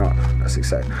That's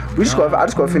exciting. I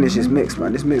just gotta finish this mix,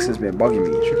 man. This mix has been bugging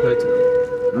me. Should play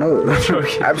to No,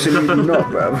 absolutely not,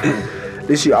 bro.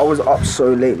 Literally, I was up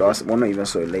so late last. Well, not even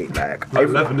so late. Like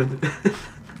 11, isn't it?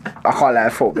 I can't lie, I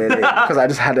felt very late because I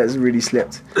just had really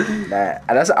slept. Like,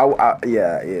 and that's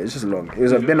yeah, it's just long. It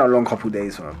was been a long couple of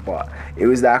days, man. But it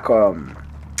was like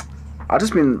I've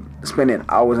just been spending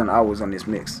hours and hours on this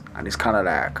mix, and it's kind of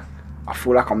like I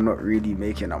feel like I'm not really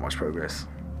making that much progress.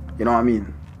 You know what I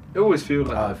mean? It always feels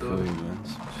like I that, feel though. you, man.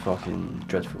 It's fucking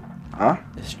dreadful. Huh?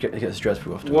 It gets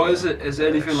dreadful after. What is it? Is there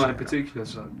anything like in particular,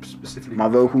 like, specifically? My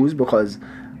vocals, because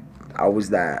I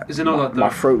was like, Is it not like my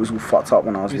that? throat was all fucked up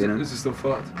when I was doing it. Is it still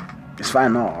fucked? It's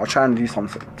fine now. I'll try and do some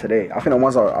today. I think the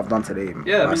ones I've done today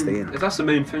Yeah, might I stay mean, in. if that's the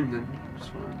main thing, then it's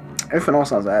fine. Everything else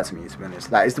sounds like that to me, to be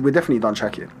honest. Like, we're definitely done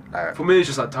tracking. Like, For me, it's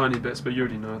just like tiny bits, but you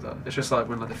already know that. It's just like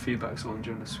when like the feedback's on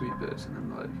during the sweet bits, and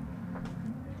then like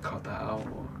cut that out.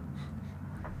 Or...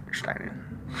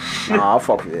 Nah, I'll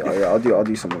fuck with it. I'll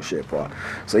do some more shit. But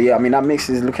so yeah, I mean that mix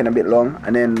is looking a bit long,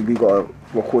 and then we gotta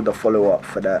record the follow up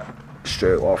for that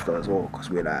straight after as well, because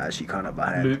we're like actually kind of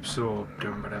behind. Loops or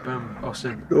I'll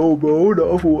send. No, bro, the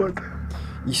other one.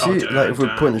 You see, like if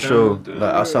we're putting a show like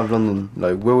outside of London,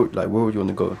 where would you want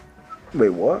to go? Wait,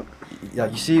 what? Yeah,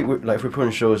 you see, like if we're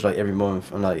putting shows like every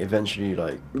month, and like eventually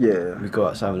like Yeah, we go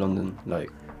outside of London,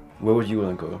 like where would you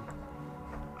want to go?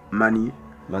 Manny.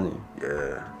 Manny.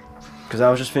 Yeah. Because I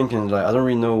was just thinking, like, I don't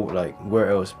really know, like, where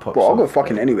else pops Bro, I'll go up.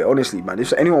 fucking anywhere, honestly, man.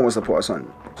 If anyone wants to put us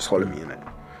on, just holler me in it.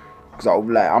 Because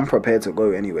I'm prepared to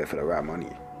go anywhere for the right money.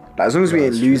 Like, as long as we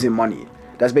ain't losing money,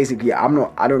 that's basically,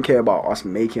 I don't care about us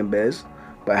making bears,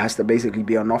 but it has to basically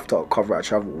be enough to cover our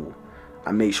travel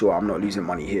and make sure I'm not losing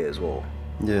money here as well.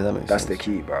 Yeah, that makes That's sense. the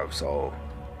key, bro. So,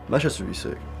 Manchester would be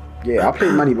sick. yeah, I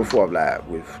played money before, like,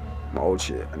 with my old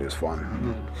shit, and it was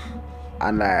fun.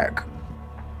 And, like,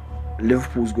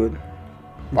 Liverpool's good.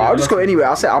 But I'll just go anywhere.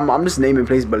 I'll say I'm just naming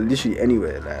places, but literally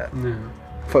anywhere. Like, Yeah.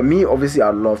 for me, obviously,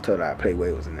 I'd love to like play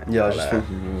Wales in it. Yeah, I was But, just like,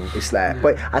 thinking. it's like,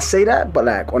 but I say that, but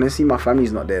like honestly, my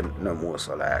family's not there no more,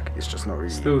 so like it's just not really.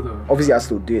 Still though. Obviously, I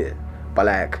still do it, but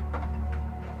like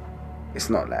it's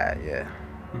not like Yeah.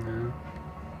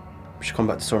 We should come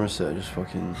back to Somerset and just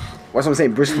fucking. What's I'm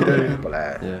saying, Bristol, Yeah. but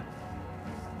like Yeah,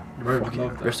 Very Fuck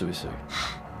love that. Bristol would be sick.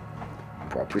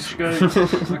 bro, Bristol.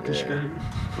 Yeah.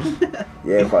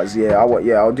 Yeah, cause I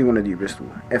do want to do Bristol.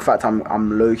 In fact,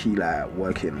 I'm low key like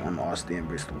working on us doing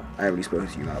Bristol. I ain't really spoken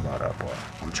to you man about that, but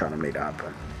I'm trying to make that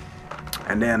happen.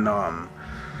 And then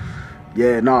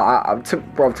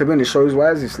to be honest, shows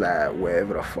wise, it's like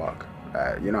wherever the fuck,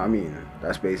 like, you know what I mean.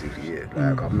 That's basically it.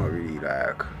 Like I'm not really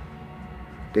like.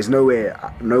 There's nowhere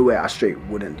I straight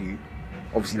wouldn't do.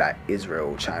 Obviously, like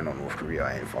Israel, China, North Korea,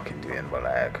 I ain't fucking doing, but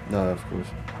like No, of course.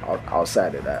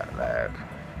 outside of that, like.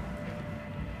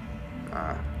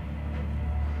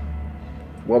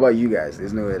 What about you guys?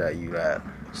 There's no way that you like.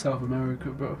 South America,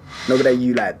 bro. No, but that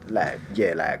you like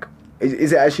yeah, like.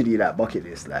 Is it actually like bucket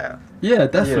list, like? Yeah,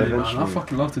 definitely, man. eventually. I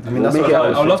fucking love to do. I mean, that. that's what I I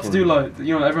was would love to thinking.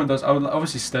 do like everyone does. I would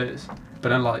obviously states, but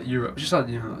then like Europe, just like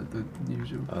like the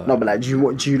usual. No, but like, do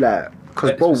you like? Cause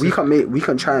Yeah, bro, we specific.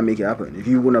 can try and make it happen. If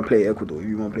you wanna play Ecuador, if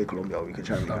you wanna play Colombia, we can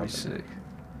try and make it That'd be happen.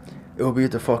 sick. It will be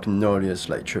the fucking gnarliest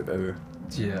like trip ever.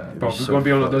 Yeah, It'd bro, be we're so gonna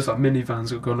be on like fucked. those like minivans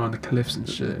that go around the cliffs and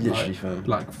shit. Literally, fam.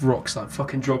 Like rocks, like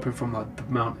fucking dropping from like the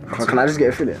mountain. Can I just get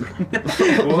a filling?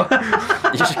 What?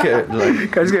 You just get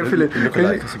like. Can I just get a filling? look Can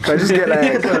alike. I just get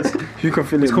like? You can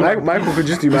fill it. called- Michael could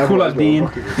just do It's Michael. called like Bean.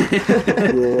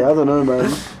 Yeah, I don't know,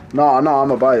 man. No,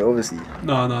 I'm about it, obviously.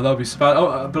 No, that'd be bad.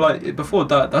 Oh, but like before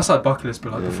that, that's like bucket list.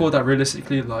 But like Yeah. before that,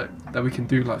 realistically, like that we can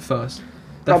do like first.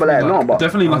 No, but, like, Definitely, no, but-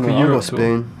 definitely like I a don't know, Euro I've got tour.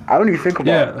 Spain. I don't even think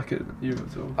about. Yeah, like a Euro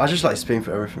tour. I just like Spain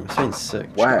for everything. Spain's sick.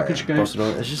 Why? I could go-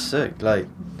 Barcelona, it's just sick. Like,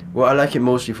 well, I like it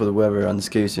mostly for the weather and the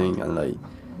skating and like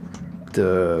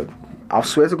the. I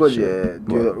swear to God, Shit. yeah,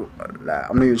 dude, like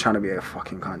I'm not even trying to be a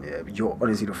fucking cunt, yeah, but you're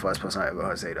honestly the first person I ever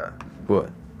heard say that. What?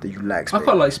 That you like I Spain.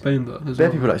 quite like Spain though. As Bare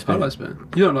well. people like Spain. I like Spain.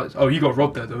 You don't like? Oh, you got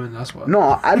robbed there though, and that's why.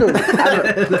 No, I don't.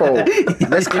 Bro,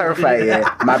 let's clarify,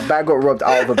 yeah. My bag got robbed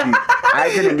out of a boot. I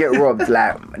didn't get robbed.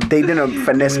 Like they didn't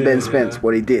finesse Ben Spence,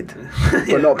 what they did,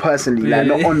 but not personally. Like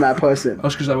not on my person. I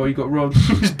was just like, well, you got robbed.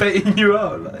 Just baiting you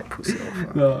out. Like,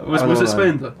 no, was I it don't know, Spain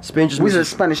man. though? Spain just. Who's a makes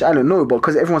Spanish island? No, but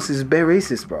because everyone says it's bare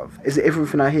racist, bro. Is it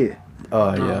everything I hear?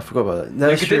 Oh No. yeah, I forgot about that. Yeah,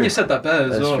 That's 'cause true. then you said that better as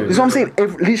That's well. true. That's what I'm saying.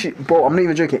 Literally, bro, I'm not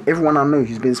even joking. Everyone I know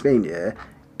who's been in Spain, yeah,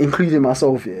 including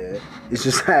myself, yeah, it's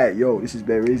just like, yo, this is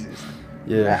bare racist.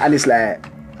 Yeah. And it's like,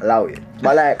 allow it.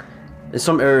 But like, In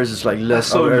some areas it's like less. That's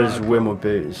so Other areas mad, is way more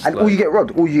big. It's and like, all you get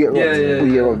robbed. All you get robbed. Yeah, yeah, all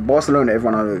you get yeah. robbed. Barcelona,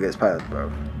 everyone I know gets paid,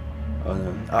 bro. Oh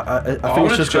no. I think went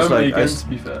it's to just 'cause Germany like again, to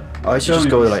be fair. I used to just Germany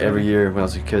go was like every sick. year when I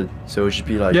was a kid, so it should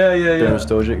be like Yeah, bit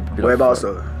nostalgic. Be like, Whereabouts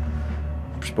fuck, though?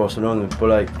 just Barcelona, but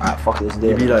like Fuck this day.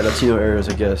 it'd be like Latino areas,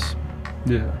 I guess.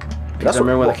 Yeah. Because I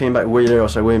remember when I came back way later, I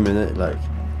was like, wait a minute, like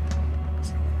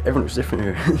everyone was different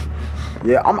here.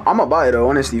 Yeah, I'm about it though,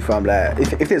 honestly, fam. Like,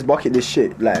 if there's bucket list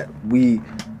shit, like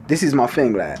this is my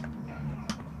thing. Like,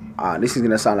 this is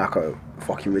gonna sound like a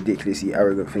fucking ridiculously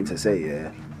arrogant thing to say.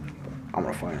 Yeah, I'm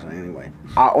gonna find something anyway.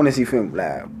 I honestly think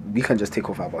like we can just tick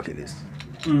off our bucket list.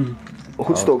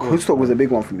 Hoodstock was a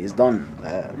big one for me. It's done.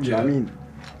 Do you know what I mean?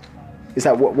 It's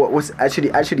like what's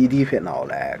actually deep it now.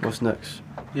 Like, What's next?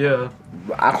 Yeah.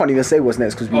 I can't even say what's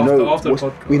next because After the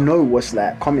podcast. we know what's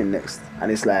like coming next,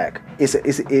 and it's like it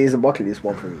is a bucket list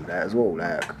one for me like, as well.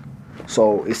 Like,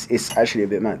 so it's actually a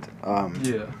bit mad.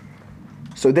 Yeah.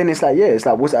 So then it's like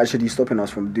what's actually stopping us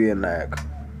from doing like,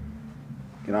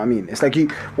 you know what I mean? It's like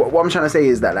what I'm trying to say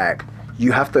is that like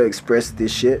you have to express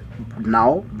this shit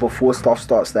now before stuff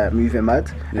starts like moving mad,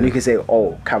 and you can say,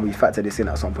 oh, can we factor this in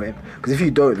at some point? Because if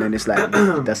you don't, then it's like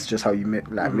that's just how you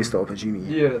miss the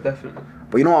opportunity. Yeah, definitely.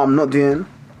 But you know what I'm not doing?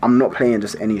 I'm not playing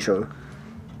just any show.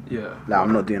 Yeah. Like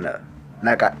I'm not doing that.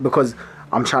 Like because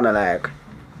I'm trying to like.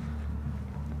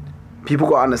 People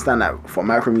gotta understand that for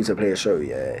Micromune to play a show,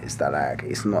 yeah, it's that like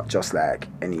it's not just like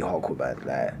any hardcore band.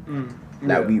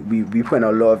 Like we put in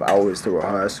a lot of hours to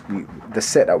rehearse. The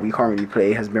set that we currently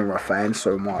play has been refined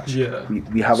so much. Yeah.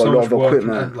 We have So a lot much of work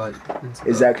equipment. and, like, into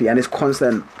Exactly, and it's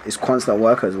constant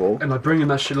work as well. And like bringing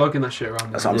that shit, lugging that shit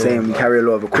around. That's what I'm saying. We carry a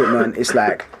lot of equipment. It's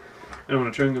like I don't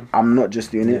want to drink them. I'm not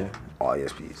just doing it. Yeah. Oh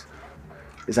yes, please.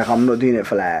 It's like I'm not doing it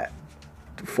for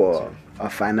a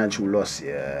financial loss,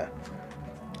 yeah.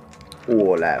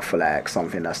 Or like for like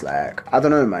something that's like I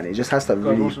don't know, man. It just has to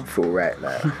really awesome. feel right.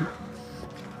 Like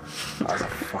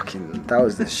that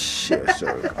was the shit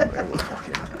joke I've ever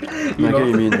fucking. I get what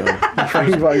you mean though.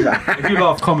 If you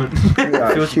laugh, comment.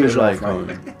 It feels a huge bit like laugh,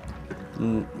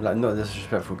 man. like not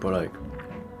disrespectful, but like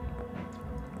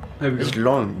There we it's go.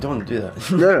 long. Don't do that.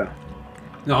 Yeah.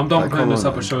 No, I'm done Like, playing come this on,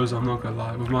 type of man. shows. I'm not gonna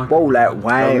lie. With my Bro, like No,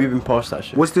 why? we've been past that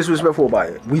shit. What's disrespectful about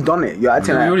it? We done it. You're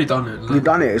acting we like already done it. Like, we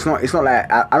done it. It's not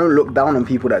like I don't look down on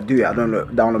people that do it. I don't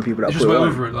look down on people that It's put just it we're on.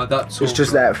 over it. Like that. It's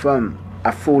just like fam. I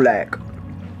feel like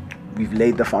we've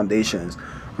laid the foundations.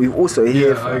 We've also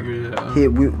here. Yeah, I agree. Yeah. Here,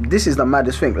 this is the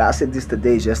maddest thing. Like I said this to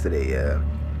Days yesterday. Yeah,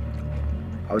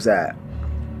 I was at,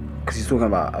 cause he's talking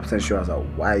about abstention. I was like,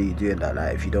 why are you doing that?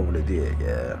 Like, if you don't want to do it,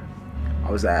 yeah.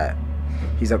 I was like,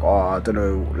 he's like, oh, I don't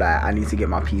know. Like, I need to get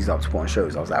my P's up to put on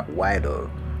shows. I was like, why though?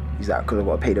 He's like, cause I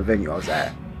got to pay the venue. I was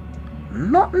like,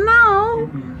 not now,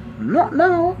 not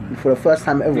now. For the first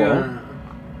time ever. Yeah. Do you know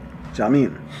what I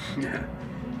mean? Yeah.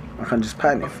 I can just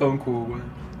panic. A phone call away.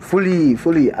 Fully,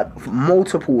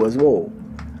 multiple as well.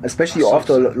 Especially That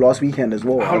after sucks. last weekend as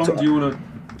well. How long do you want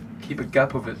to keep a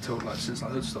gap of it till like since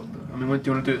like Hoodstock? Though? I mean, do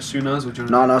you want to do it as soon as or do you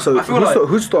want No. So I feel like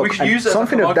Hoodstock, we could and use it as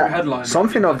something like a of that, market headline.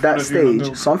 something of that Like, you know,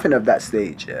 stage, something of that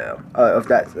stage, yeah, of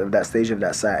that stage of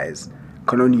that size,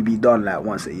 can only be done like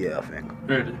once a year, I think.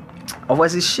 Really?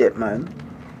 Otherwise, it's shit, man.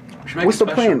 We should make What's it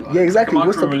the special, point? like, Yeah, exactly. like a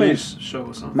What's the micro-release show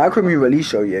or something. Micromune release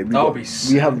show, yeah. That would be we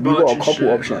sick. got a Merch and couple shit,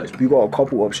 options. like- We got a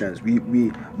couple options. We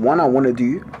one I want to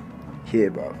do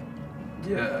here, bro.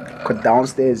 Yeah. Cause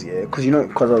downstairs, yeah. Cause you know,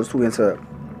 cause I was talking to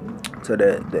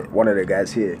the one of the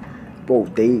guys here. Bro,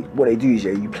 what they do is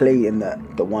you play in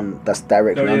the one that's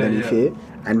directly Oh, yeah, underneath yeah. here,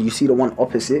 and you see the one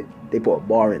opposite. They put a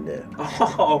bar in there.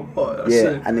 Oh, what? That's Yeah,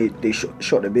 sick. and they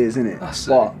shot the beers in it. That's sick.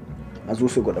 But I've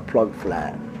also got the plug for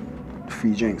like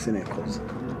free drinks in it, cause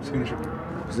Signature.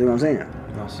 you see what I'm saying.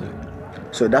 That's it.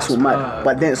 So that's what mad.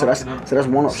 But then so that's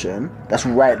one option. That's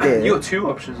right there. You got two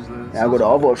options though. And I got the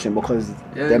other option because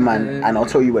Yeah, them man, yeah, yeah. and I'll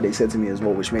tell you what they said to me as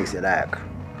well, which makes it like, do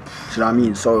you know what I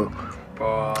mean? So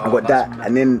Bro, I got that,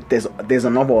 and then there's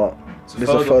another, there's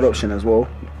a third option as well,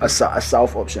 a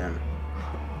south option,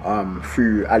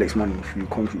 through Alex Money, through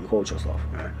Concrete Culture stuff.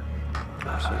 Yeah.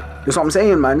 That's what I'm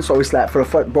saying, man. So it's like for the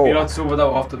first, bro. You'll have to talk about that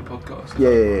after the podcast.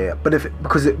 Yeah. But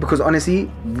because honestly,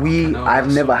 No, I've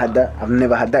that's never so had bad. that. I've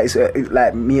never had that. It's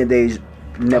like me and Dej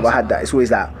never That's had that. It's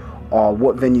always like, oh,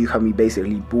 what venue can we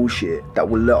basically bullshit that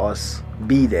will let us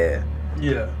be there,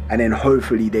 Yeah. and then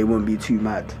hopefully they won't be too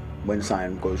mad when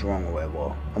something goes wrong or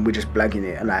whatever, and we're just blagging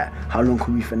it. And like, how long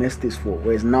can we finesse this for?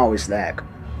 Whereas now it's like,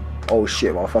 oh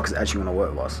shit, motherfuckers actually wanna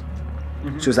work with us.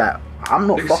 So it's like, I'm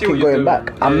not They can see fucking what you're going doing.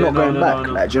 back. I'm Yeah, not going back.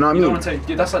 no. Like, do you know what I You mean? don't wanna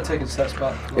take, that's like taking steps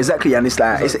back. Like, Exactly, and it's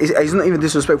like it's not even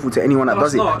disrespectful to anyone that No,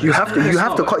 does it's it. not. You have to It's you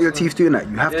have to not. cut your teeth doing that.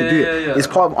 You have to do it. Yeah. It's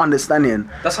part of understanding.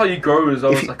 That's how you grow as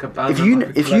well If as you- like a band. if you-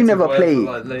 like a if you never collective, play-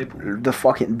 whatever, like, label. The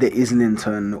fucking the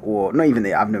Islington or not even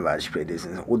the I've never actually played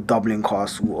Islington or Dublin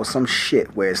Castle or some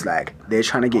shit where it's like they're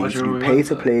trying to get Oh, you do to you do remember pay we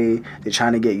to went play. They're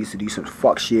trying to get you to do some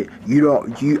fuck shit.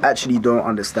 You actually don't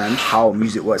understand how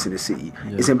music works in the city.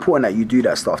 Yeah. It's important that you do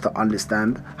that stuff to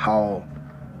understand how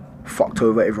fucked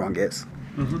over everyone gets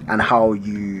and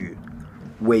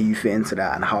where you fit into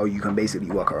that and how you can basically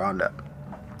work around that.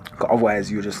 'Cause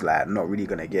otherwise you're just like not really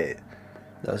gonna get it.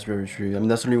 That's very true. I mean,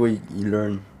 that's the only way you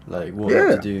learn, like, what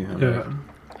Yeah. to do and Yeah. like,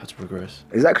 how to progress.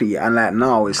 Exactly, and like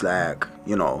now it's like,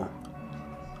 you know,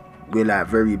 we're like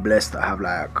very blessed to have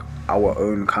like our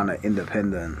own kind of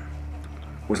independent,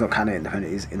 well, it's not kind of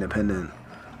independent, it's independent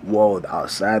world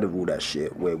outside of all that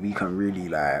shit where we can really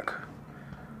like,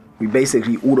 we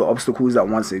basically, all the obstacles that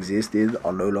once existed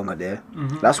are no longer there.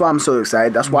 That's why I'm so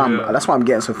excited. That's why Yeah. I'm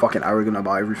getting so fucking arrogant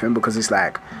about everything, because it's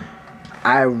like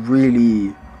I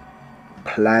really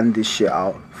planned this shit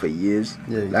out for years.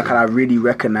 Yeah, you like, did. and I really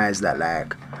recognize that,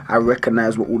 like, I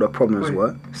recognize what all the problems Wait.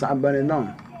 were. Something burning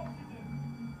down.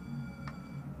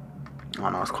 Oh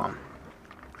no, it's calm.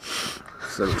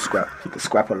 It's a little the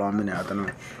scrap alarm in it, I don't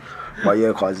know. But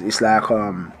yeah, cause it's like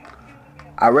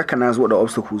I recognize what the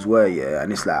obstacles were, yeah,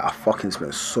 and it's like I fucking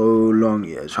spent so long,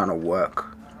 yeah, trying to work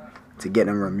to get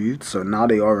them removed. So now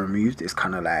they are removed, it's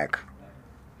kind of like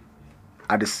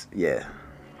yeah.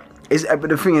 It's but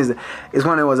the thing is, it's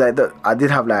when it was like that. I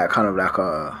did have like kind of like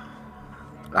a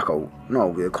not a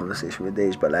weird conversation with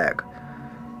Dej, but like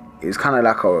it was kind of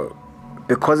like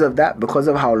because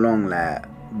of how long like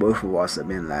both of us have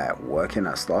been like working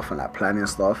at stuff and like planning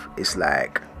stuff. It's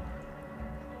like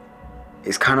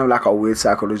it's kind of like a weird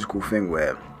psychological thing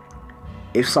where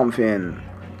if something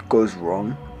goes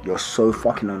wrong, you're so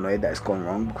fucking annoyed that it's gone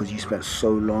wrong because you spent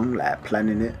so long like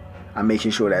planning it and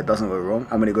making sure that it doesn't go wrong.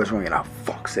 And when it goes wrong, you're like,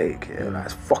 fuck's sake, yeah, like,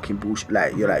 it's fucking bullshit.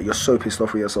 Like you're so pissed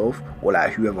off with yourself or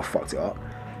like whoever fucked it up.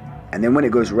 And then when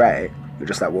it goes right, you're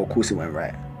just like, well, of course it went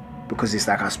right, because it's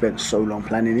like I spent so long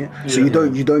planning it. So you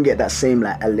don't get that same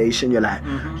like elation. You're like,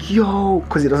 yo,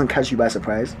 because it doesn't catch you by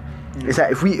surprise. It's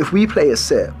like if we play a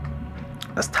set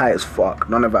that's tight as fuck,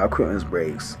 none of our equipment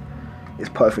breaks, it's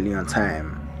perfectly on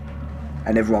time,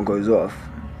 and everyone goes off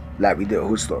like we did at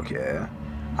Hoodstock, yeah,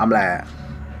 I'm like,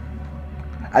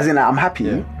 as in like, I'm happy.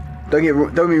 Yeah. Don't get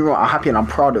me wrong, I'm happy and I'm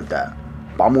proud of that,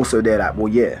 but I'm also there like, well,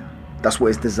 yeah, that's what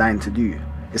it's designed to do.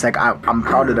 It's like I'm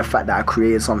proud of the fact that I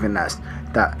created something that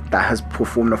has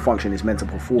performed the function it's meant to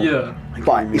perform. Yeah.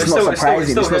 But it's not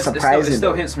surprising. It's not surprising. It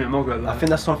still hits me. I'm not gonna lie. I think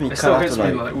that's something you It still kind of hits have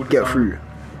me to like all the get time. through.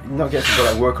 not get to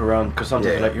but, like work around, because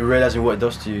sometimes Yeah. like you're realizing what it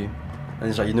does to you, and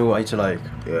it's like, you know what, I need to like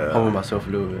Yeah. humble myself a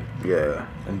little bit Yeah.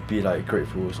 and be like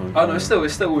grateful or something. I know. It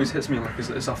still always hits me like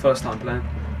it's our first time playing.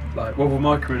 Like, well, with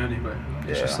my crew anyway.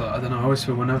 It's Yeah. just like, I don't know. I always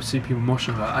feel whenever I see people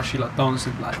moshing, like actually like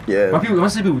dancing, like Yeah. when I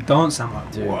see people dance, I'm like,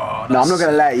 Dude. wow. No, I'm not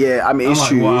gonna lie. Yeah, I mean, I'm it's like,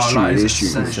 true. wow, It's true. that is It's true.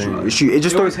 insane. It's true. It's true. It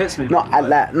just It always don't. hits me, Not like-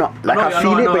 like I I know,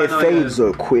 feel I it, know, but I it know, fades yeah.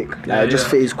 so quick. Yeah, Like, it just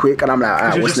yeah. fades quick, and I'm like, Because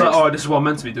alright, you're what's just next? like, oh, this is what I'm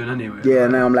meant to be doing anyway. Yeah,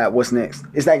 and then I'm like, what's next?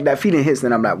 It's like that feeling hits,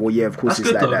 then I'm like, well, yeah, of course That's it's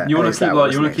good like though. that. You And want it's to keep like, like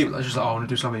what's you want next? to keep like just like, I want to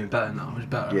do something better now. It's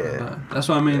better. Yeah. Better. That's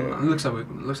what I mean. It looks like we're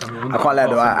on I can't lie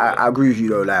though. that. I agree with you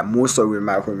though. Like more so with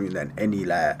Micromoon than any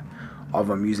like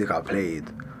other music I played,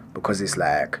 because it's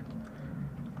like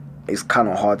it's kind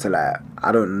of hard to like,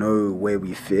 I don't know where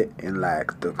we fit in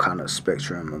like the kind of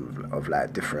spectrum of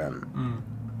like different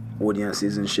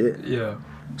audiences and shit. Yeah.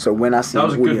 So when I see That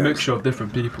was a an good audience, mixture of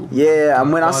different people. yeah,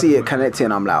 and when I Like, see it vibe.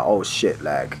 connecting, I'm like, oh shit,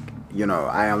 like, you know,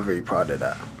 I am very proud of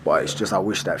that. But it's just I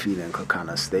wish that feeling could kind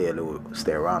of stay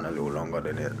around a little longer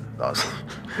than it does. Do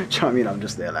you know what I mean? I'm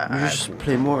just there like, You alright, just cool.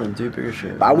 play more and do bigger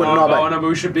shit. But I wouldn't know about. but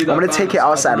we should be that I'm gonna band take it that's-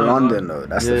 outside I don't know, London like- though.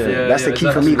 That's the Yeah. thing. Yeah, That's the yeah,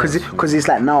 key for me, exactly. because it's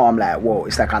like now I'm like, whoa.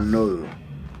 It's like I know. Do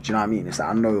you know what I mean? It's like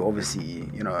I know. Obviously,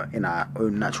 you know, in our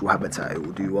own natural habitat, it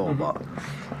will do well. But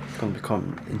It's gonna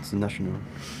become international.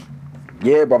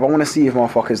 yeah, bro, I want to see if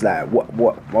motherfuckers like what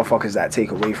motherfuckers like take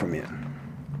away from it.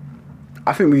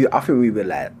 I think we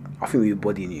would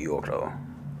body New York though.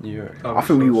 New York. Oh, I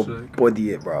think we so will sick.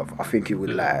 body it, bro. I think it would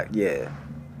Yeah. like,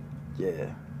 yeah.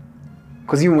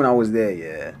 Cause even when I was there,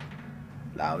 yeah,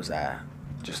 like I was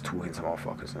just talking to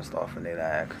motherfuckers and stuff, and they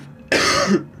like,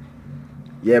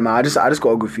 yeah, man. I just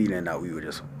got a good feeling that we were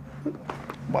just,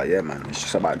 but yeah, man. It's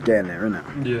just about getting there, innit?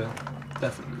 Yeah,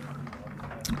 definitely.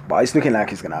 But it's looking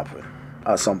like it's gonna happen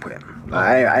at some point.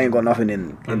 Like, I ain't got nothing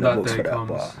in When the that books day for that, comes.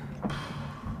 but.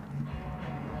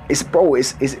 It's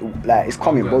like it's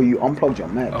coming, bro. You unplugged your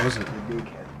mic. Oh, is it? You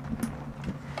dickhead.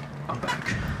 I'm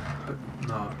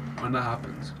when that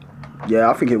happens. Yeah,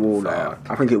 I think it will. Fuck.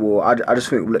 I think it will. I just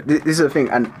think look, this is the thing,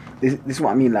 and this is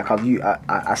what I mean. Like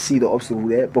I see the obstacle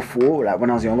there before. Like when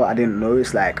I was younger, I didn't know.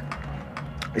 It's like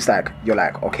you're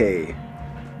like, okay,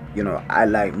 you know, I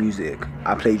like music.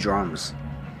 I play drums.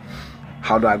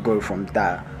 How do I go from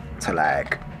that to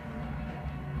like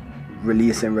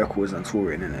releasing records and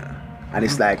touring in it? And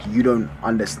it's like you don't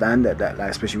understand that like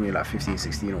especially when you're like 15,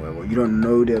 16 or whatever. You don't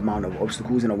know the amount of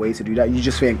obstacles in a way to do that. You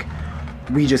just think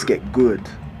we just get good.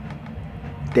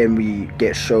 Then we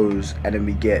get shows, and then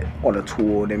we get on a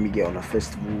tour, then we get on the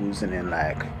festivals, and then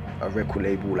like a record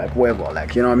label, like whatever,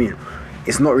 like you know what I mean.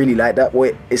 It's not really like that.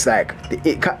 It's like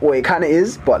it kind of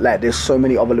is, but like there's so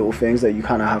many other little things that you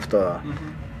kind of have to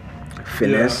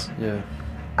finesse. Yeah.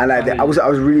 And like I was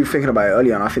really thinking about it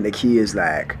earlier, and I think the key is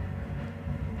like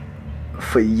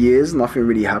for years nothing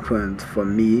really happened for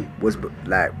me was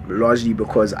like largely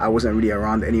because I wasn't really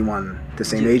around anyone the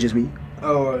same age as me.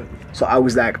 Oh, right. So I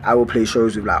was like, I would play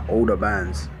shows with like older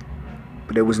bands,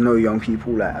 but there was no young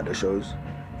people like at the shows.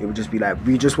 It would just be like,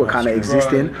 we just were kind of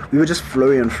existing. Right. We were just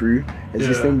flowing through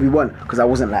existing. We weren't, because I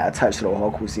wasn't like attached to the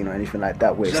hardcore scene or anything like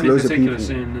that. Where it's loads of people.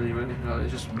 Scene anyway. Like,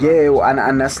 it's just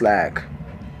and that's like,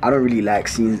 I don't really like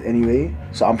scenes anyway,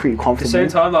 so I'm pretty comfortable. At the same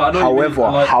time, like, I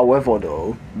know however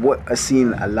though, what a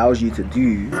scene allows you to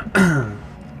do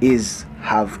is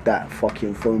have that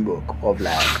fucking phone book of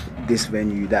like this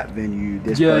venue, that venue,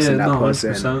 this person, that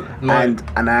person, like,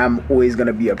 and I am always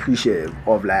gonna be appreciative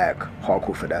of like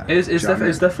hardcore for that. It's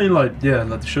definitely like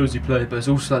like the shows you play, but it's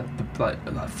also like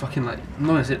the fucking like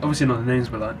obviously not the names,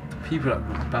 but like the people that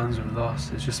the bands with us.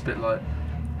 It's just a bit like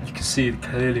you can see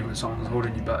clearly when someone's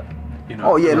holding you back. You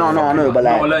know, oh yeah, no, I know, but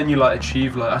like not letting you like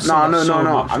achieve like. No,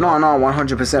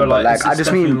 100%. But like I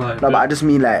just mean, but I just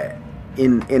mean like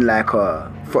in like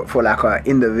a for like a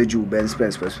individual Ben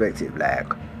Spence perspective,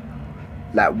 like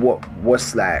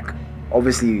what's like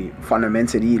obviously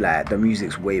fundamentally like the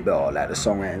music's way better, like the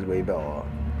songwriting's way better,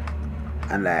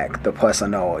 and like the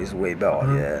personnel is way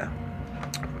better, yeah.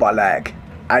 But like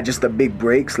I just the big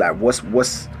breaks, like what's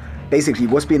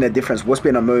been a difference? What's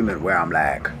been a moment where I'm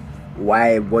like,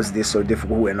 why was this so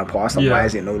difficult in the past and why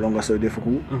is it no longer so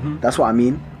difficult? That's what I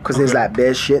mean, because there's like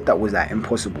bare shit that was like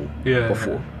impossible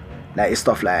before. Like it's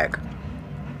stuff like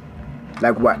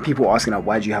what people asking like,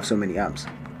 why do you have so many amps?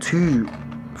 To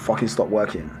fucking stop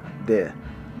working there,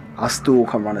 I still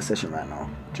can run a session right now.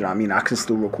 Do you know what I mean? I can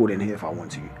still record in here if I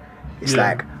want to. It's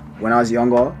like when I was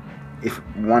younger, if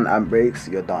one amp breaks,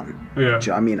 you're done. Do you know what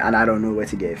I mean? And I don't know where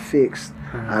to get it fixed.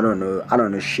 I don't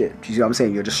know shit. Do you see what I'm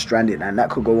saying? You're just stranded, and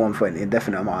that could go on for an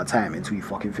indefinite amount of time until you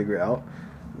fucking figure it out.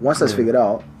 Once that's figured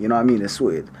out, you know what I mean, it's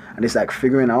sorted. And it's like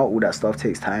figuring out all that stuff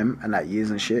takes time and like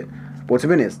years and shit. But to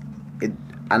be honest,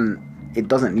 it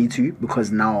doesn't need to,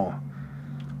 because now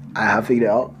I have figured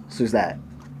it out. So it's like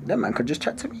that man could just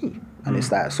chat to me, and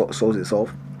it's like solves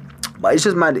itself. But it's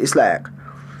just mad. It's like,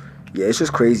 yeah, it's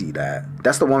just crazy that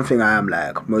that's the one thing I am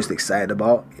like most excited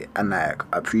about and like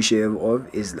appreciative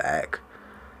of, is like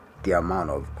the amount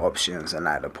of options and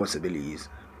like the possibilities,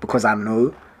 because I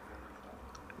know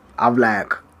I've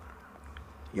like,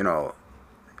 you know,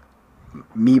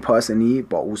 me personally,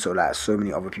 but also like so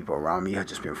many other people around me have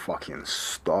just been fucking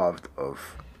starved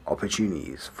of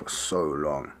opportunities for so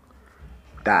long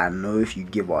that I know if you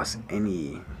give us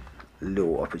any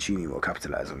little opportunity, we'll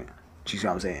capitalize on it. Do you see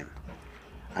what I'm saying?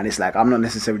 And it's like, I'm not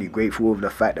necessarily grateful of the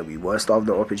fact that we were starved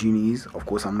of opportunities. Of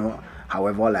course I'm not.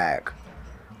 However, like,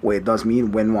 what it does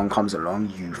mean, when one comes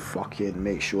along, you fucking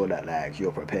make sure that like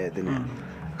you're prepared, innit?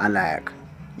 And like,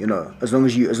 you know, as long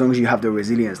as you have the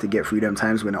resilience to get through them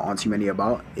times when there aren't too many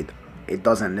about, it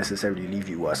doesn't necessarily leave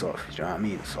you worse off. Do you know what I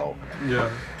mean? So yeah,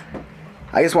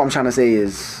 I guess what I'm trying to say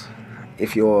is,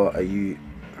 if you're you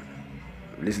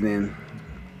listening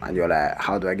and you're like,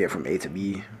 how do I get from A to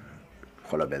B?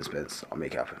 Holla Ben Spence, I'll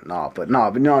make it happen. But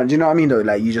no, do you know what I mean though?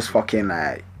 Like you just fucking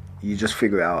like, you just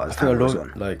figure it out as time goes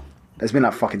on. Like, it's been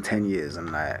like fucking 10 years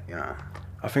and like, you know.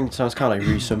 I think it sounds kind of like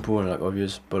really simple and like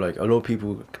obvious, but like a lot of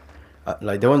people,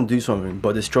 like they want to do something,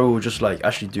 but they struggle just like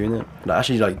actually doing it, like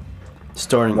actually like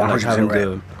starting and like having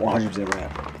the 100%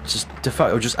 right. Just the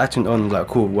fact of just acting on like,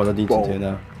 cool, what I need to do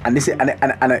now. And this is,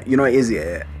 and you know what it is,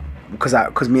 yeah,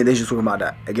 because me and they just talking about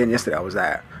that again yesterday. I was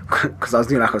like, because I was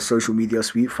doing like a social media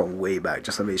sweep from way back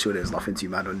just to make sure there's nothing too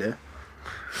mad on there.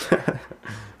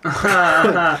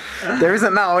 There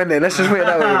isn't now, in there. Let's just put it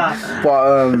that way.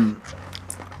 But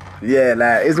yeah,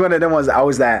 like it's one of them ones that I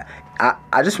was like,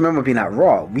 I just remember being like,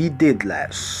 raw, we did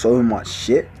like so much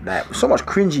shit, like so much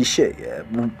cringy shit, yeah,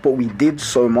 but we did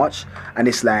so much. And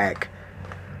it's like,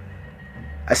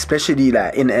 especially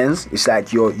like in ends, it's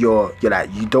like you're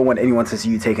like, you don't want anyone to see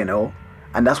you take an L,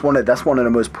 And that's one of the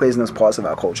most poisonous parts of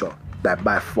our culture. Like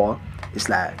by far, it's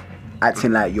like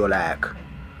acting like you're like,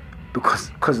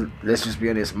 because let's just be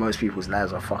honest, most people's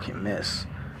lives are a fucking mess.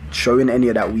 Showing any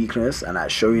of that weakness and like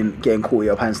getting caught with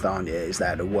your pants down, yeah, is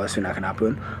like the worst thing that can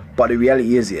happen. But the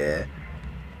reality is, yeah,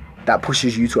 that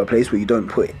pushes you to a place where you don't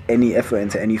put any effort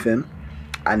into anything,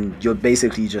 and you're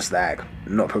basically just like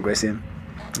not progressing.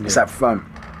 Yeah. It's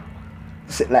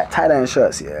like tie-dye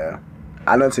shirts, yeah.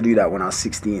 I learned to do that when I was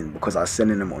 16 because I was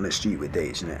selling them on the street with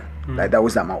Dage, innit? Like that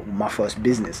was like my first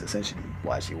business essentially.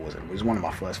 Well, actually it wasn't. It was one of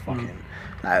my first fucking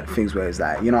like things where it's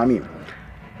like, you know what I mean?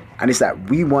 And it's like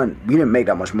we didn't make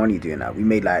that much money doing that. We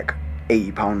made like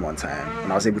 £80 one time,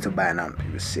 and I was able to buy an amp.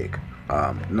 It was sick.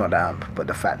 Not the amp, but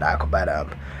the fact that I could buy the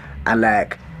amp, and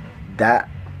like that,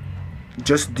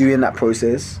 just doing that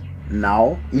process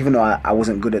now, even though I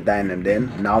wasn't good at dyeing them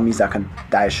then, now means I can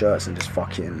dye shirts and just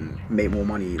fucking make more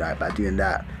money like by doing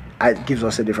that. It gives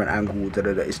us a different angle.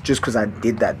 It's just because I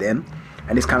did that then,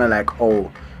 and it's kind of like, oh,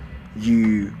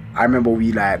 I remember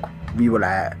we were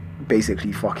like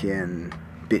basically fucking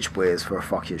bitch boys for a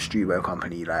fucking streetwear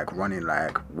company, like running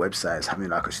like websites, having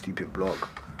like a stupid blog,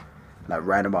 like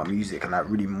writing about music and like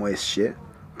really moist shit.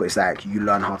 But it's like you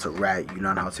learn how to write, you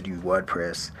learn how to do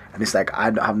WordPress, and it's like I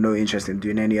have no interest in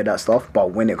doing any of that stuff.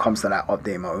 But when it comes to like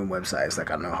updating my own website, it's like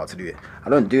I know how to do it. I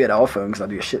don't do it that often because I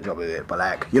do a shit job with it. But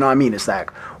like, you know what I mean? It's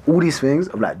like all these things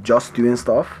of like just doing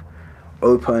stuff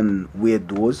open weird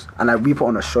doors. And like we put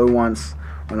on a show once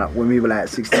when we were like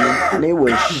 16, and it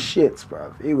was shit,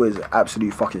 bruv. It was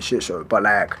absolute fucking shit show. But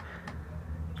like,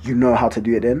 you know how to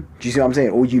do it then. Do you see what I'm saying?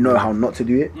 Or you know how not to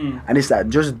do it. And it's like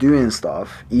just doing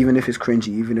stuff, even if it's cringy,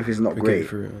 even if it's not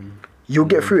great, you'll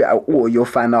get through it, or you'll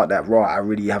find out that I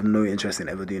really have no interest in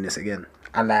ever doing this again.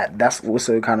 And like that's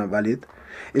also kind of valid.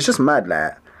 It's just mad,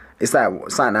 like it's like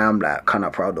something I'm like kind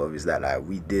of proud of is that like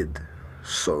we did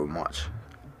so much,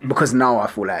 because now I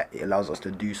feel like it allows us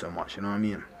to do so much, you know what I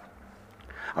mean?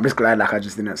 I'm just glad like I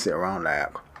just didn't sit around like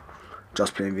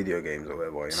just playing video games or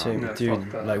whatever, you know. Same, what I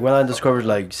dude. mean? Like when I discovered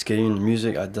like skating and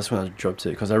music, that's when I dropped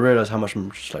it, because I realized how much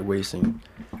I'm just like wasting,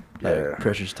 like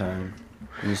precious time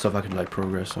and stuff I could like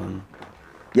progress on.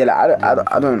 Yeah, like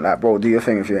I don't like, bro, do your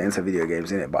thing if you're into video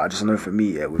games, innit? But I just know for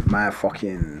me, yeah, with my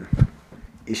fucking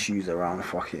issues around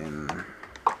fucking, you know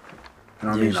what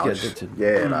I mean? You just get addicted.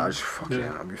 Yeah, like, I just fucking,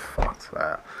 I'll be fucked.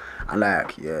 Like, and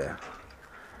like, yeah,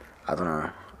 I don't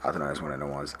know, it's one of the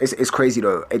ones. It's crazy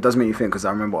though. It does make you think, because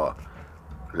I remember,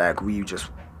 like, we'd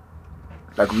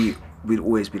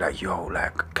always be like, yo,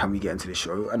 like, can we get into the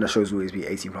show? And the shows would always be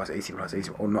 18 plus,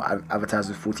 or not advertised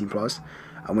as 14 plus.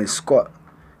 And when Scott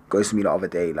goes to me the other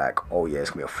day, like, oh yeah, it's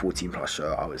gonna be a 14 plus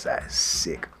show, I was like,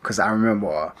 sick. Because I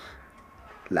remember,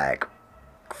 like,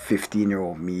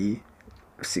 15-year-old me,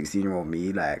 16-year-old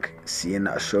me, like, seeing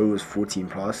that a show was 14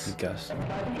 plus.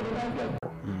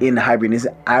 In hybrid,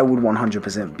 I would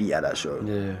 100% be at that show. Yeah.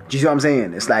 Do you see what I'm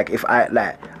saying? It's like, if I,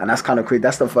 like, and that's kind of crazy.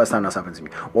 That's the first time that's happened to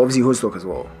me. Well, obviously Hoodstock as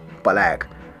well. But, like,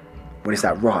 when it's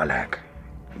like, raw, like,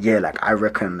 yeah, like, I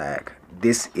reckon, like,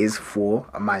 this is for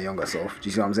my younger self. Do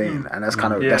you see what I'm saying? And that's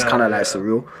kind of, like,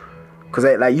 surreal. Because,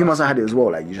 like, you must have had it as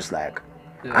well. Like, you just, like,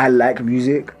 I like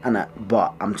music,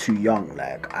 but I'm too young.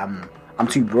 Like, I'm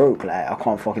too broke. Like, I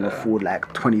can't fucking afford,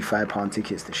 like, £25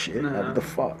 tickets to shit. Like, what the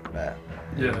fuck? Like,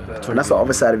 and that's the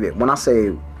other side of it. When I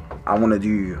say I want to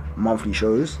do monthly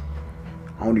shows,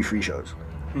 I want to do 3 shows.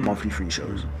 Monthly 3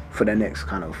 shows. For the next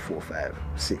kind of 4, 5,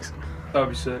 6. That'd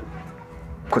be sick.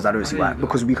 Because I don't see why.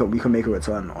 Because we can make a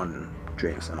return on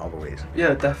drinks and other ways.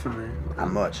 Yeah, definitely.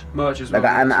 And merch. Merch as well.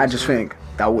 Like, and I just think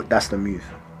that's the move.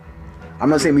 I'm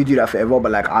not saying we do that forever,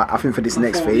 but like I think for this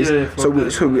next phase, so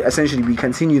we essentially we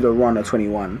continue the run of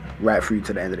 21 right through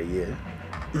to the end of the year.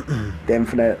 Then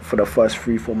for the first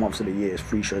 3-4 months of the year, it's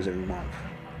 3 shows every month,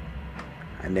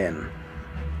 and then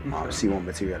see what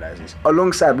materializes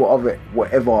alongside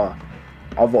whatever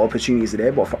other opportunities are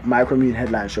there. But for micro-mean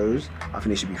headline shows, I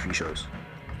think it should be 3 shows.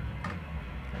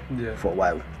 Yeah. For a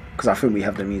while, because I think we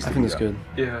have the means. I think it's good.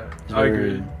 Yeah, I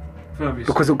agree.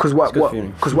 Because what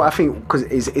I think, because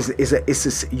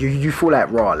it's you feel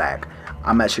like raw, like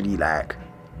I'm actually like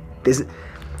it's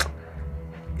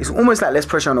almost like less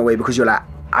pressure on the way, because you're like,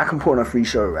 I can put on a free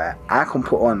show, right? I can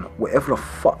put on whatever the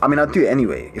fuck. I mean, I'll do it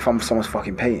anyway. If someone's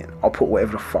fucking paying, I'll put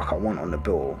whatever the fuck I want on the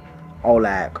bill. I'll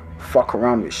like fuck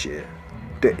around with shit.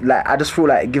 Like, I just feel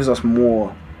like it gives us more.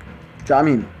 Do you know what I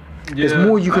mean? There's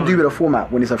more you can do with a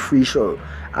format when it's a free show,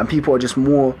 and people are just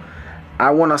more. I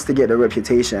want us to get the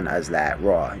reputation as like,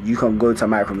 raw, you can go to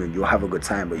Micromoon, you'll have a good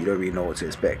time, but you don't really know what to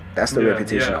expect. That's the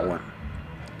reputation I want.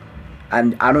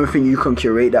 And I don't think you can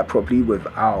curate that properly with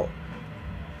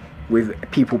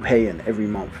people paying every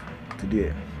month to do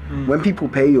it. When people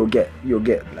pay, you'll get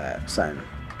like something.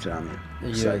 Do you know what I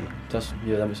mean? It's Yeah, like-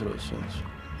 that makes a lot of sense.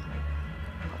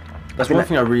 I That's feel one like-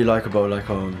 thing I really like about like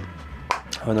I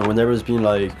don't know, whenever there's been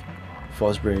like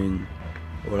Fast Brain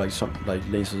or like some like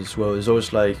Lasers as well, it's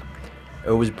always like it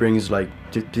always brings like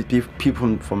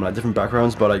people from like different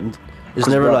backgrounds, but like it's 'Cause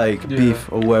never bro- like Yeah.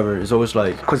 beef or whatever. It's always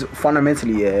like Because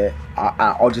fundamentally, yeah,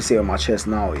 I'll just say on my chest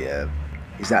now, yeah,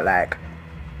 is that like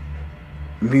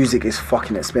music is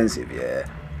fucking expensive, yeah,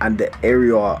 and the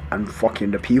area and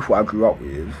fucking the people I grew up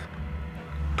with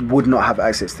would not have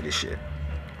access to this shit.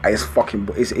 It's fucking,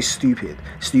 it's stupid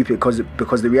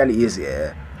because the reality is,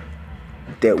 yeah,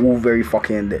 they're all very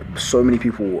fucking. So many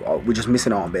people we're just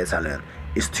missing out on bare talent.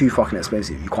 It's too fucking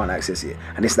expensive. You can't access it,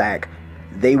 and it's like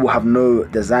they will have no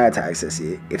desire to access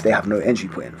it if they have no entry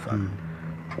point. Fam.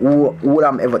 All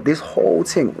I'm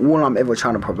ever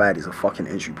trying to provide is a fucking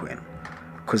entry point.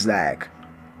 Cause like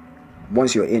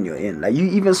once you're in, you're in. Like you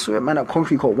even saw it, man, at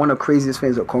Concrete Culture. One of the craziest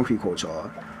things at Concrete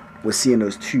Culture was seeing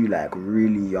those two like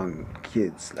really young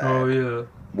kids like Oh yeah.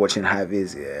 watching High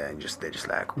Viz, yeah, and they're just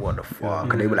like, what the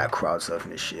fuck? And they were Yeah. like crowd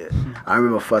surfing and shit. I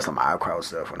remember first time I crowd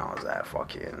surfed when I was like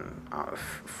fucking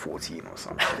 14 or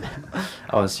something.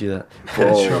 I want to see that.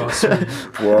 Bro, Trust me.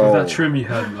 bro. With that trim you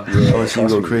had, man. I want to see you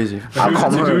trust go me. crazy. I Who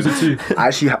can't was it remember. too? I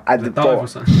actually, I The did, dive bro, or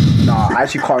something. nah, I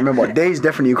actually can't remember. Days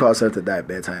definitely crowd surfed to die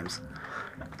bare times.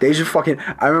 They just fucking.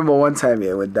 I remember one time,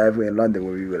 yeah, when Dive were in London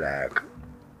when we were like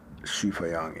super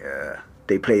young, yeah.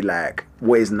 They played like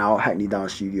what is now Hackney Down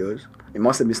Studios. It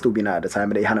must have been still been out at the time,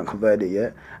 but they hadn't converted it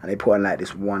yet. And they put on like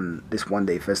this one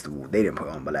day festival. They didn't put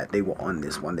it on, but like they were on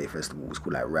this one day festival. It was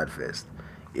called like Radfest.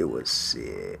 It was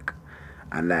sick.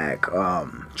 And like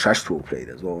Trash Talk played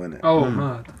as well, innit? Oh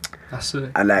man, that's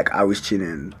it. And like I was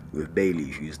chilling with Bailey,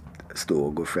 who's still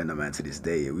a good friend of mine to this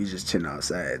day. We just chilling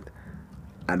outside,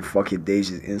 and fucking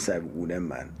Deja's inside with all them,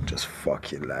 man, just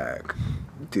fucking like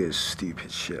doing stupid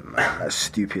shit, man, like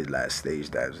stupid like stage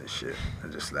dives and shit,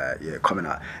 and just like yeah, coming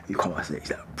out, you come out stage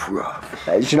like bruh,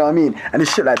 like you know what I mean, and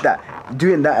it's shit like that.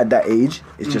 Doing that at that age,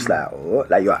 it's just like oh,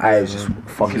 like your eyes just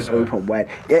fucking Yeah. open wide.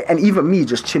 Yeah, and even me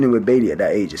just chilling with Bailey at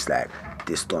that age, it's like.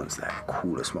 This Don's like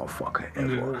coolest motherfucker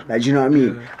ever. Yeah. Like, do you know what I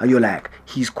mean? Yeah. And you're like,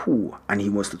 he's cool and he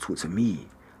wants to talk to me.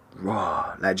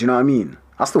 Raw. Like, do you know what I mean?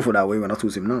 I still feel that way when I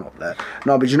talk to him now. Like,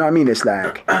 no, but you know what I mean? It's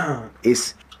like,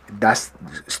 that's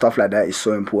stuff like that is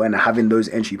so important. And having those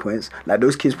entry points, like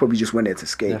those kids probably just went there to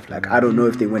skate. Definitely. Like, I don't know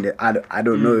if they went there. I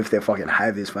don't know if they're fucking High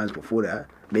Viz fans before that.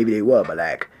 Maybe they were, but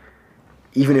like,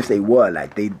 even if they were,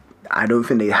 like, I don't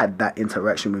think they had that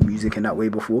interaction with music in that way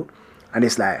before. And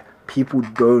it's like, people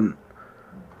don't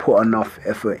put enough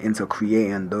effort into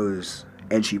creating those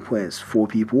entry points for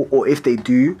people, or if they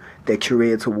do, they're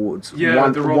curated towards the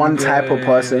wrong- one type of yeah,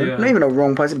 person. yeah. Not even a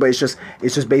wrong person, but it's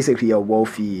just basically a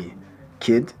wealthy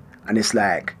kid, and it's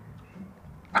like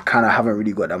I kind of haven't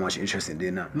really got that much interest in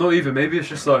doing that. Not even. Maybe it's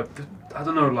just like I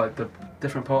don't know, like the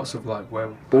different parts of like where.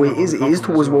 But where it we is come from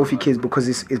towards as well, wealthy like. kids because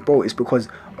it's because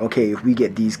okay, if we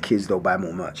get these kids, they'll buy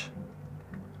more merch.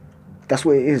 That's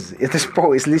what it is. It's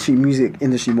literally music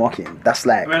industry marketing. That's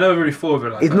like I mean, I never really thought of it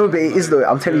like It's that. no, but it is though.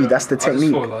 I'm telling you, that's the I just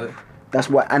technique. thought, like, That's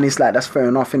what, and it's like that's fair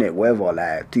enough, innit? Whatever,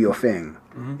 like do your thing,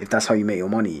 if that's how you make your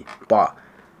money. But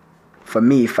for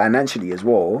me, financially as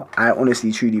well, I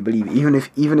honestly truly believe even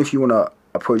if you wanna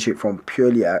approach it from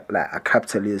purely like a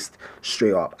capitalist,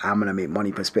 straight up, I'm gonna make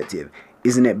money perspective,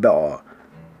 isn't it better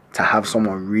to have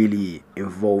someone really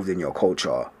involved in your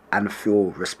culture and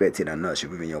feel respected and nurtured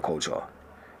within your culture?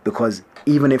 Because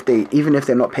even if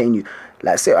they're not paying you,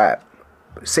 like say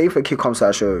if a kid comes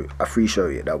to a free show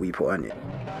yeah, that we put on it.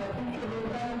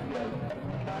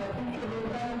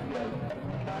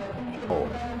 Oh,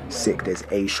 sick, there's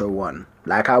a show one.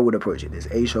 Like I would approach it, there's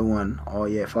a show one. Oh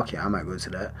yeah, fuck it, I might go to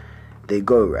that. They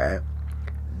go, right?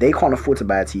 They can't afford to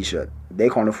buy a t-shirt. They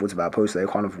can't afford to buy a poster.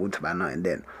 They can't afford to buy nothing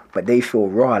then. But they feel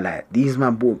raw, like these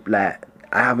man bought, like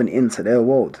I have an into their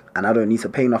world and I don't need to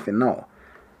pay nothing now.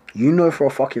 You know for a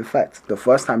fucking fact, the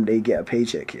first time they get a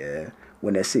paycheck, yeah,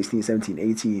 when they're 16, 17,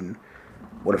 18,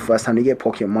 or the first time they get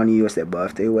pocket money or it's their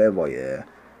birthday, whatever, yeah,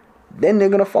 then they're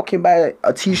gonna fucking buy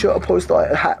a t-shirt, a poster,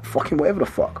 a hat, fucking whatever the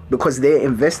fuck, because they're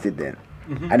invested then.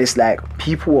 And it's like,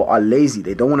 people are lazy.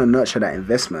 They don't want to nurture that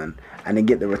investment and then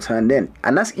get the return then.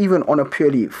 And that's even on a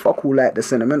purely, fuck all like the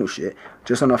sentimental shit,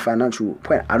 just on a financial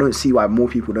point. I don't see why more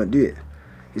people don't do it.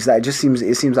 It's like, it seems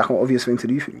like an obvious thing to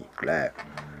do for me. Like,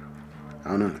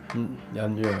 I don't know.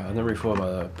 Yeah, I never really thought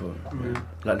about that,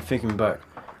 but like thinking back,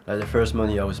 like the first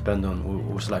money I would spend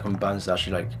on was like on bands that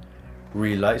actually like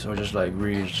really liked, or just like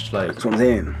really just like That's what I'm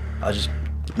saying.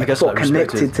 I guess got like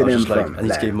connected respected. to I was just them, like fam, I need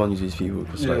like- to give money to these people.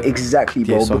 'Cause, Yeah. like, Exactly,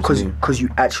 Yeah, bro. something Because new.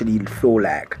 you actually feel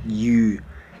like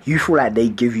you feel like they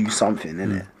give you something,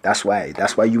 innit? That's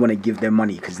why you want to give them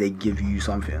money, because they give you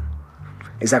something.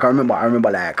 It's like I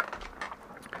remember like,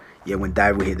 yeah, when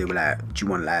Dive were here, they were like, do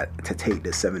you want like to take the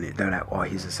 7-inch? They were like, oh,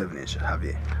 here's a 7-inch, have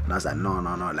it. And I was like, no,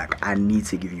 like I need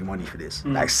to give you money for this.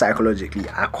 Like psychologically,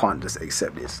 I can't just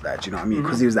accept this. Like, do you know what I mean?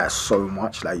 Because it was like so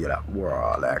much. Like you're like,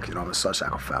 wow, like, you know, I'm such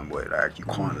like a fanboy. Like you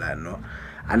can't like no.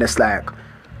 And it's like,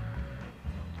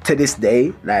 to this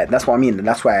day, like that's what I mean. And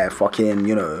that's why fucking,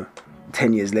 you know,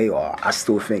 10 years later, I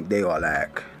still think they are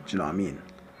like, do you know what I mean?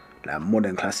 Like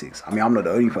modern classics. I mean, I'm not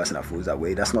the only person that feels that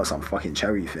way. That's not some fucking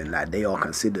cherry thing. Like they are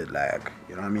considered like,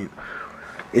 you know what I mean?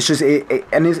 It's just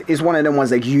and it's one of them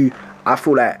ones like I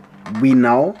feel like we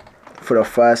now, for the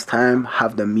first time,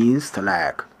 have the means to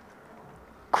like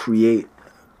create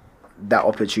that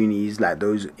opportunities, like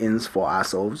those ins for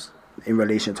ourselves in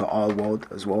relation to our world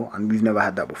as well, and we've never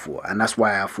had that before. And that's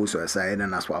why I feel so excited,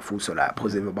 and that's why I feel so like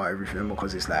positive about everything,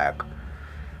 because it's like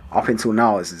up until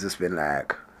now it's just been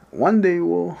like one day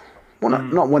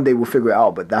not one day we'll figure it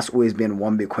out, but that's always been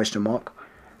one big question mark.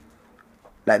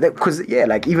 Like that, because yeah,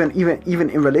 like even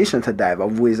in relation to Dive,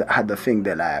 I've always had the thing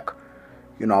that like,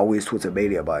 you know, I always talk to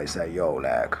Bailey about it. It's like, yo,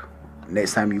 like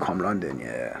next time you come London,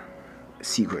 yeah,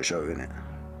 secret show, innit?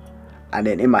 And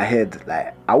then in my head,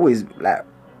 like I always like,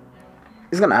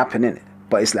 it's gonna happen, innit?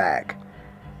 But it's like,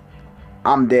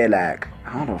 I'm there like,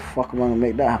 how the fuck am I gonna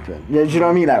make that happen? Yeah, do you know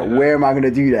what I mean? Like, where am I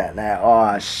gonna do that? Like,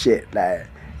 oh shit, like,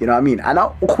 you know what I mean? And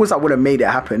of course I would have made it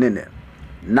happen, innit?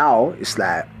 Now it's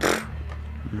like, pfft,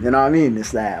 you know what I mean?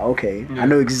 It's like, okay, I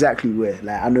know exactly where,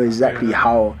 like I know exactly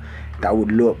how that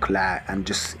would look like, and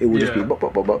just it would just be bop.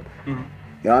 You know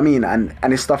what I mean? And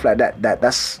it's stuff like that.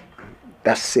 That's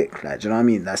sick. Like, do you know what I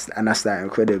mean? That's like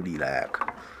incredibly like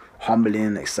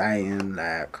humbling, exciting,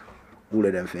 like all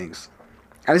of them things.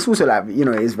 And it's also like, you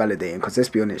know, it is validating, because let's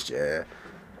be honest, yeah,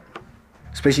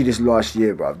 especially this last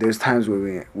year, bro, there's times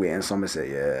where we're in Somerset,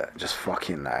 yeah, just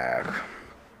fucking like,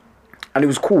 and it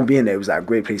was cool being there. It was like a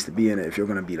great place to be in it if you're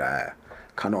gonna be like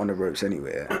kind of on the ropes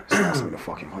anyway. It's nice in the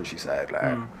fucking countryside,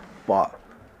 like, but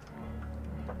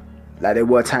like there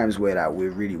were times where like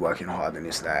we're really working hard, and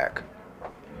it's like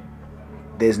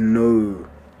there's no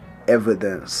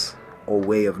evidence or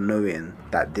way of knowing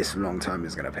that this long term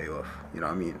is gonna pay off. You know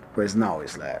what I mean? Whereas now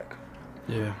it's like,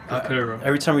 yeah.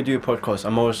 Every time we do a podcast,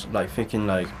 I'm always like thinking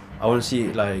like I want to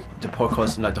see like the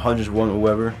podcast in like the 101 or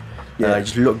whatever. Yeah. I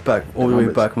just look back all the way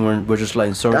back when we're just like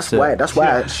in Somerset. That's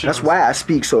why I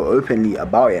speak so openly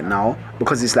about it now,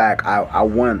 because it's like I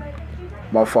want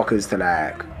motherfuckers to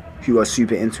like, who are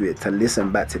super into it, to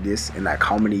listen back to this in like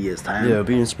how many years time. Yeah, it'll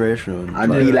be inspirational.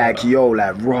 And be like, yo,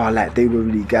 like raw, like they were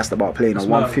really gassed about playing a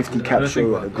 150 cap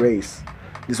show at the Grace.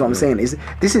 This is what I'm saying.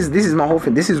 This is my whole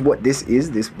thing. This is what this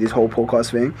is, this whole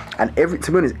podcast thing. And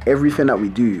to be honest, everything that we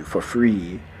do for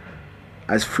free,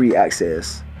 as free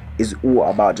access, is all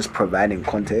about just providing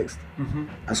context.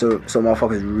 And so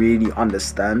motherfuckers really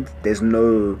understand. There's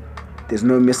no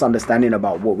misunderstanding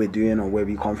about what we're doing or where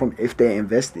we come from. If they're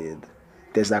invested,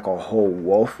 there's like a whole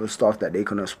wealth of stuff that they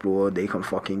can explore, they can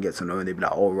fucking get to know, and they be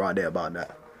like, oh, right there about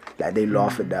that. Like they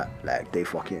laugh at that, like they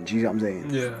fucking, do you know what I'm saying?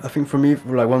 Yeah. I think for me,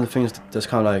 like one of the things that's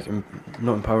kind of like,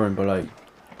 not empowering, but like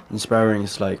inspiring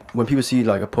is like when people see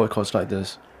like a podcast like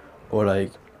this, or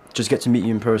like just get to meet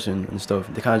you in person and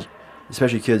stuff, they kind of,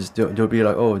 especially kids, they'll be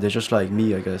like, oh, they're just like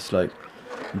me, I guess, like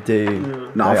they,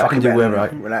 no, like, I can do whatever,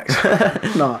 relax.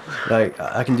 No, like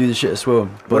I can do this shit as well.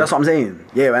 But that's what I'm saying.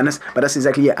 Yeah, and that's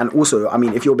exactly it. And also, I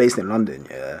mean, if you're based in London,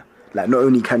 yeah, like not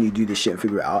only can you do this shit and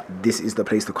figure it out, this is the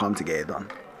place to come to get it done.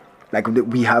 Like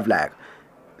we have like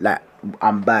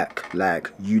I'm back.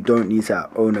 Like you don't need to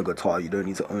own a guitar, you don't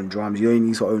need to own drums, you don't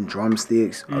need to own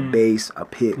drumsticks, a bass, a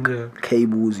pick,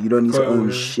 cables. You don't need to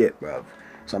own shit, bro.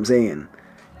 So I'm saying,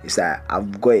 it's like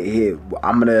I've got it here.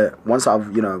 I'm gonna, once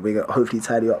I've, you know, we're gonna hopefully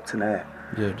tidy up tonight,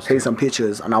 take some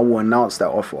pictures, and I will announce that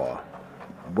offer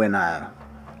when I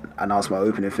announce my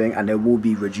opening thing, and there will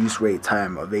be reduced rate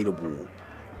time available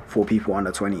for people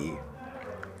under 20.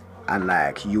 And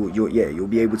like you'll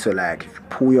be able to like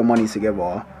pull your money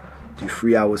together, do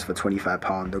 3 hours for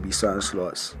 £25. There'll be certain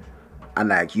slots, and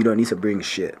like you don't need to bring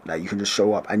shit. Like you can just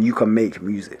show up and you can make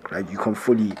music. Like you can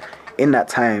fully, in that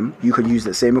time, you could use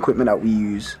the same equipment that we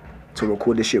use to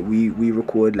record the shit we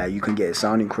record. Like you can get it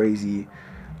sounding crazy.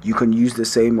 You can use the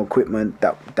same equipment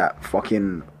that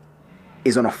fucking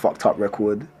is on a fucked up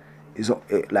record. Is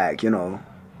like, you know,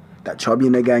 that Chubby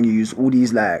and the gang, you use all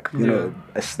these like, you know,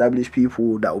 established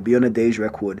people that will be on a day's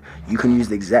record. You can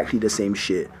use exactly the same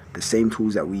shit, the same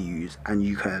tools that we use, and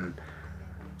you can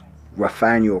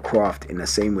refine your craft in the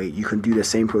same way. You can do the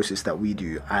same process that we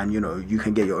do, and you know, you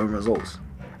can get your own results.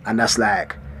 And that's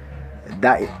like,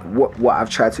 what I've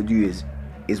tried to do is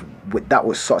that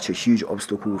was such a huge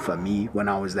obstacle for me when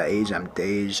I was that age and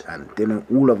Dej and Dylan,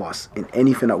 all of us, in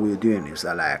anything that we were doing. It was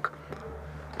like,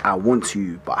 I want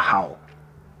to, but how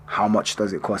much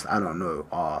does it cost? I don't know.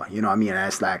 You know what I mean? And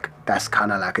it's like, that's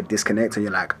kind of like a disconnect, and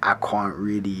you're like, I can't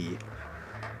really, do you know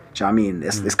what I mean?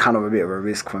 It's kind of a bit of a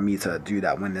risk for me to do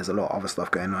that when there's a lot of other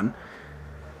stuff going on.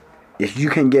 If you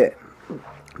can get,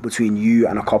 between you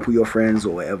and a couple of your friends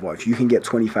or whatever, if you can get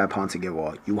 £25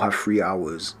 together, you'll have 3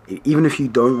 hours. Even if you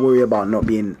don't worry about not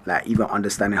being, like, even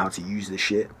understanding how to use the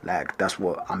shit, like, that's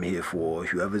what I'm here for.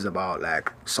 Whoever's about,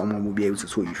 like, someone will be able to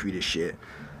talk you through this shit.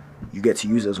 You get to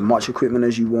use as much equipment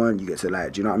as you want. You get to,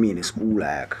 like, do you know what I mean? It's all,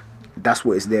 like, that's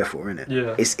what it's there for, innit?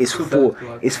 Yeah.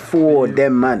 It's for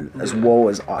them, man, as well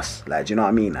as us. Like, do you know what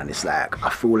I mean? And it's like, I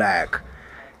feel like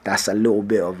that's a little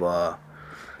bit of a,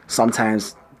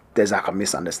 sometimes there's like a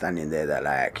misunderstanding there that,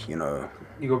 like, you know,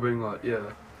 you gotta bring, like, yeah,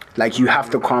 like, you have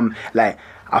to come, like,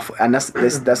 and that's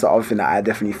the other thing that I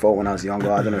definitely felt when I was younger.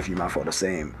 I don't know if you might felt the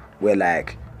same, where,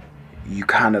 like, you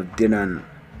kind of didn't,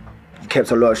 you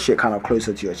kept a lot of shit kind of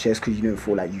closer to your chest because you didn't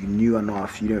feel like you knew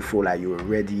enough. You didn't feel like you were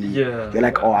ready. Yeah. You're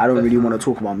like, oh, I don't really want to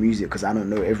talk about music because I don't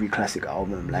know every classic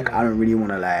album. Like, I don't really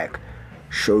want to, like,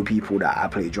 show people that I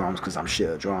play drums because I'm shit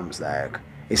at drums. Like,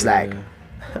 it's like,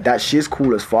 that shit's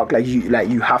cool as fuck. Like,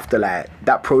 you have to, like,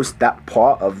 that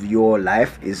part of your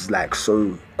life is, like,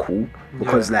 so cool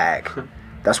because like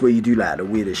that's where you do, like, the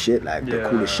weirdest shit, like, the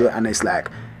coolest shit. And it's like,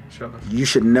 you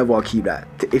should never keep that.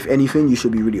 If anything, you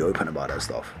should be really open about that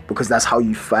stuff because that's how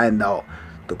you find out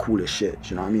the coolest shit. Do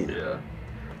you know what I mean? Yeah.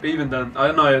 But even then, I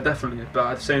don't know, definitely. But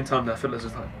at the same time, I feel like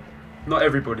there's, like, not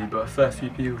everybody, but a fair few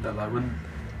people that, like,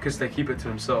 because they keep it to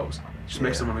themselves, it just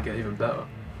makes them want to get even better.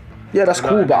 Yeah, that's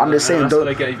cool, but I'm just saying, don't.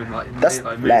 They get even, like, that's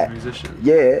like musicians.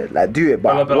 Yeah, like, do it,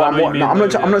 but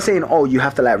I'm not saying, oh, you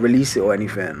have to, like, release it or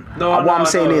anything. No, what I'm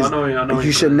saying is,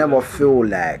 you should never yeah. feel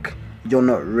like you're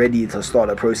not ready to start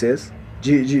the process.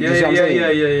 Do you see what I'm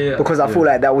saying? Yeah. Because I feel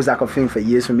like that was, like, a thing for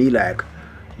years for me, like,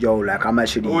 yo, like, I'm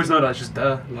actually, always know that's just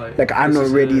there. Like, I'm not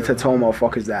ready to tell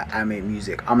motherfuckers that I make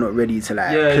music. I'm not ready to,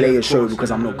 like, play a show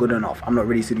because I'm not good enough. I'm not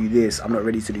ready to do this. I'm not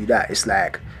ready to do that. It's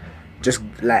like, just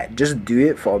do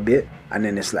it for a bit, and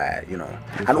then it's like, you know.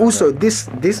 And also this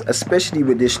especially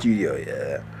with this studio,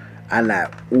 yeah, and,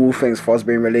 like, all things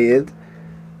Fosbrain related,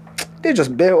 they're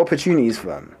just bare opportunities for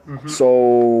them.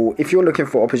 So if you're looking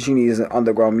for opportunities in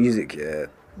underground music, yeah,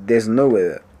 there's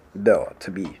nowhere there to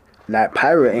be. Like,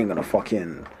 Pirate ain't gonna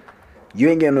fucking, you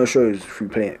ain't getting no shows through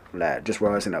playing, like, just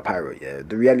rehearsing at Pirate. Yeah,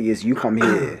 the reality is, you come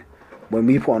here when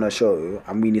we put on a show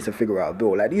and we need to figure out a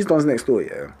bill. Like, these Dons Next Door,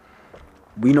 yeah,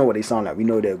 we know what they sound like. We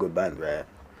know they're a good band, right?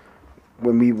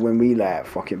 When we like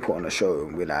fucking put on a show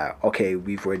and we're like, okay,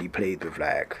 we've already played with,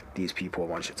 like, these people a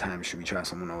bunch of times. Should we try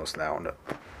someone else, like, on the?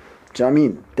 Do you know what I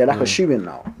mean? They're like a shoe-in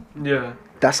now. Yeah.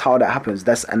 That's how that happens.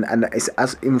 That's and it's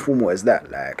as informal as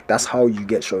that. Like, that's how you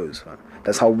get shows. Man.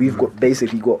 That's how we've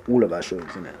basically got all of our shows,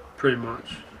 isn't it? Pretty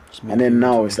much. And then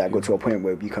now it's like got to a point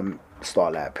where we can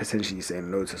start, like, potentially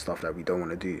saying no to stuff that we don't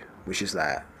want to do, which is,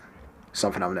 like,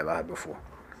 something I've never had before.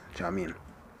 Do you know what I mean?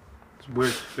 It's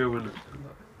weird to feel, isn't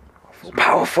it?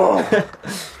 Powerful.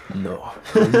 No.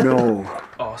 No.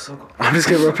 Oh, so good. I'm just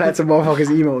gonna reply to motherfuckers'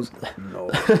 emails.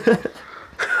 No.